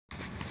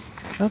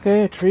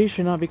Okay, a tree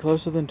should not be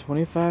closer than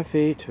 25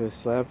 feet to a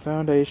slab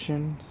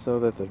foundation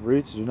so that the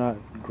roots do not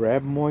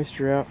grab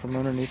moisture out from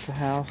underneath the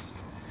house.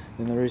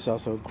 Then the roots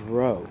also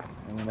grow,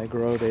 and when they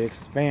grow they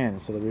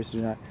expand so the roots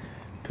do not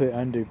put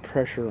undue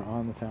pressure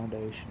on the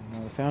foundation.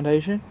 Now the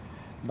foundation,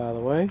 by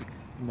the way,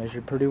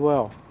 measured pretty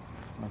well.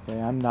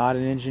 Okay, I'm not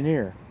an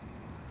engineer.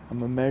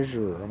 I'm a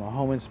measurer. I'm a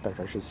home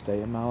inspector. I should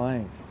stay in my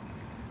lane.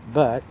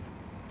 But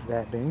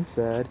that being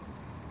said,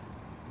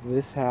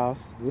 this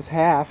house, this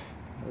half,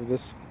 or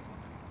this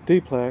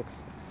duplex,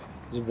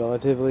 is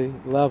relatively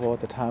level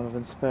at the time of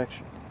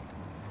inspection.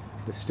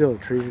 But still, the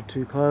trees are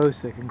too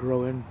close. They can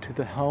grow into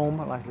the home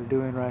like they're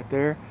doing right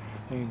there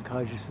and can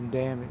cause you some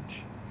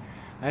damage.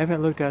 I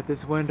haven't looked out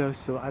this window,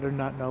 so I do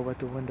not know what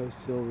the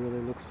windowsill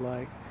really looks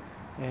like.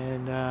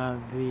 And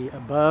the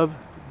above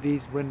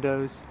these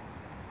windows,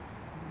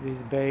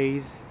 these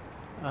bays,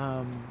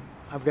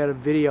 I've got a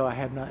video I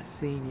have not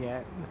seen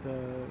yet with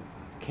a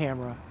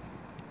camera.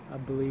 I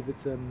believe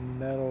it's a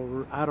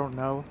metal, I don't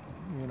know,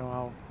 you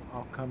know,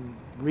 I'll come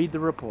read the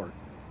report.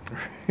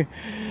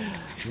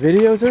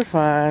 Videos are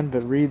fine,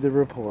 but read the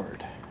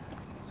report.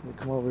 So we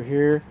come over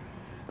here,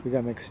 we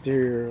got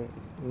exterior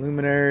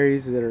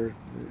luminaries that are,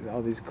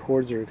 all these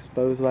cords are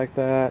exposed like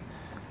that.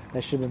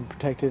 That should have been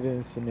protected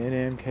in some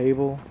NM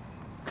cable.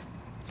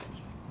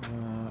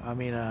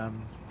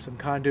 Some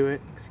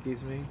conduit,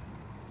 excuse me.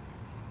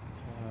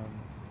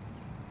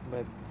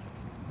 But,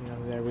 you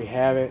know, there we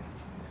have it.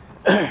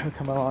 We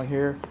come along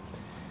here.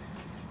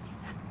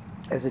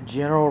 As a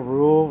general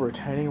rule,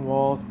 retaining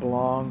walls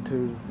belong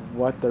to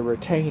what they're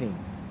retaining.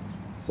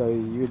 So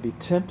you would be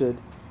tempted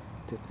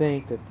to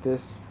think that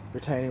this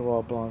retaining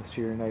wall belongs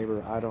to your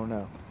neighbor. I don't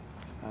know.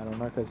 I don't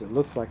know, because it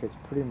looks like it's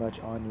pretty much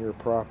on your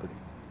property.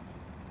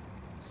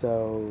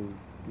 So,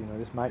 you know,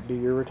 this might be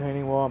your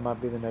retaining wall, it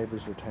might be the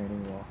neighbor's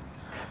retaining wall.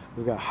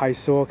 We've got high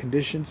soil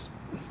conditions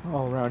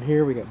all around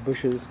here. We got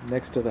bushes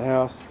next to the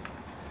house.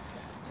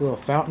 This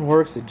little fountain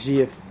works, the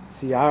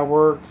GFCI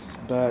works,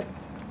 but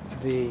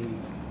the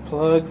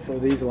plug for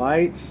these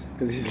lights,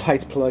 because these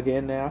lights plug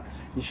in now,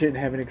 you shouldn't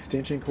have an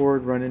extension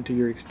cord run into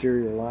your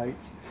exterior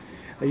lights.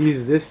 I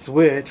use this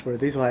switch where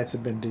these lights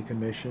have been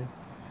decommissioned.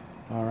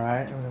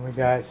 Alright, and then we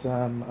got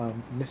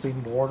some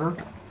missing mortar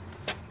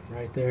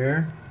right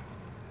there,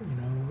 you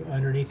know,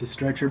 underneath the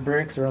stretcher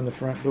bricks or on the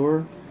front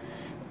door.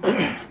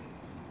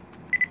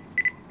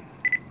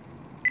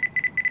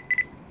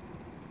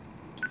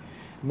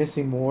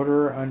 Missing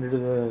mortar under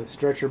the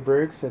stretcher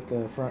bricks at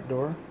the front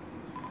door.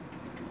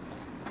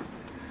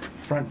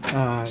 Front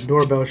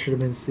doorbell should have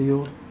been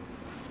sealed.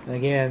 And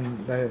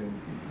again,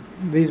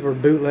 these were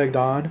bootlegged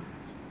on.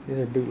 These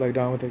are bootlegged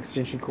on with the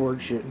extension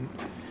cord. Shouldn't.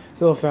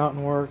 This little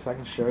fountain works. I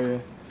can show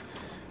you.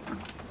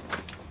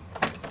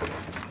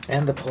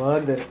 And the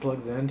plug that it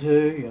plugs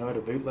into, you know, to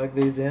bootleg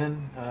these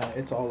in,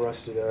 it's all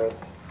rusted up.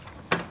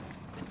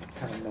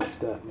 Kind of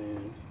messed up,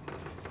 man.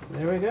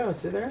 There we go.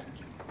 See there?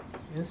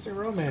 Instant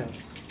romance.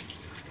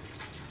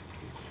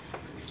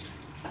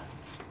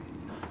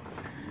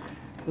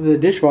 The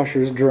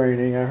dishwasher is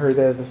draining. I heard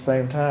that at the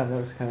same time. That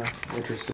was kind of interesting.